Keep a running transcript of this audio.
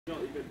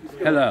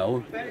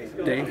Hello,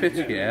 David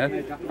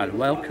here, and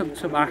welcome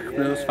to Mach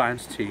Blues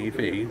Fans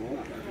TV.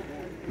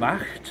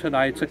 Mach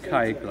tonight at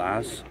Cae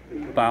Glas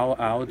bow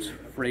out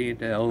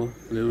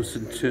 3-0,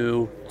 losing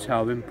to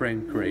Tywyn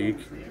Bryncrug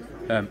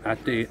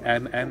at the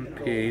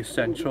MMP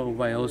Central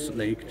Wales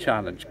League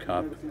Challenge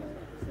Cup.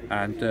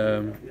 And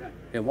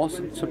it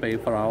wasn't to be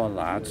for our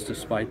lads,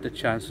 despite the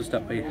chances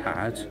that we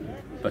had,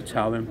 but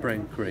Tywyn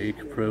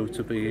Bryncrug proved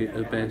to be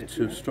a bit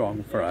too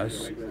strong for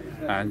us,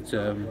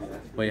 and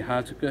we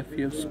had a good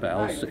few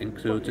spells,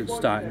 including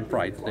starting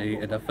brightly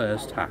in the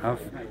first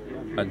half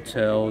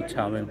until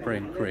Tywyn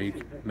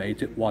Bryncrug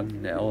made it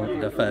 1-0 in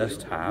the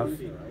first half.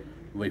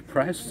 We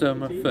pressed them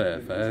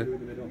further,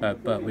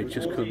 but we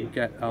just couldn't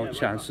get our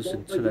chances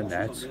into the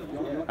net,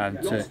 and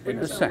in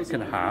the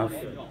second half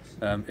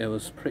it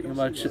was pretty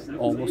much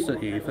almost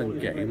an even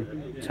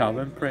game.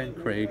 Tywyn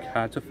Bryncrug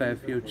had a fair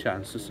few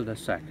chances in the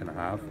second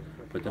half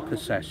with the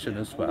possession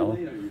as well,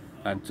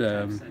 and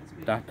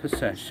that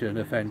possession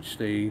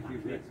eventually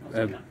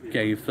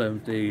gave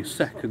them the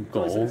second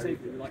goal,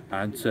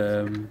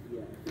 and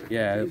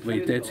yeah,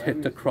 we did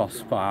hit the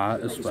crossbar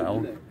as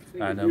well,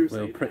 and we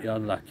were pretty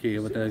unlucky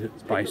with the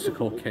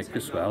bicycle kick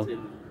as well,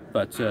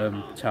 but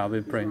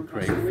Tywyn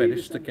Bryncrug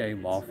finished the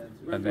game off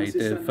and made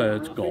their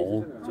third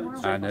goal,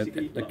 and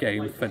the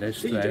game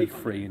finished then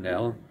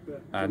 3-0.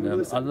 And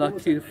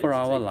unlucky for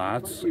our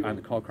lads,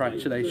 and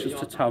congratulations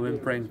to Tywyn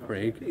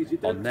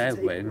Bryncrug on their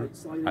win,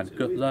 and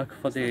good luck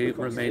for the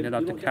remaining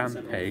of the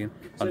campaign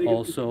and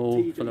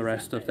also for the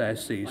rest of their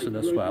season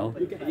as well.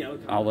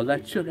 I will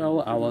let you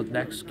know our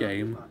next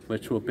game,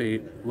 which will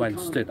be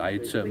Wednesday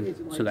night, to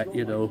let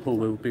you know who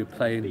will be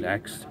playing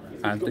next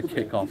and the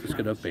kick-off is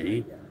going to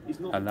be.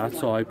 And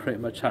that's all I pretty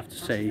much have to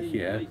say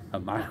here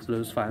at Mach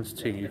Blues Fans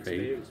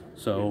TV.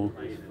 So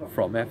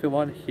from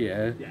everyone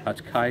here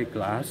at Cae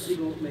Glas,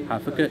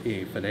 have a good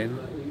evening,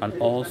 and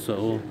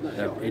also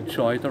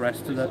enjoy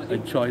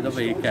the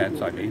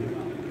weekend,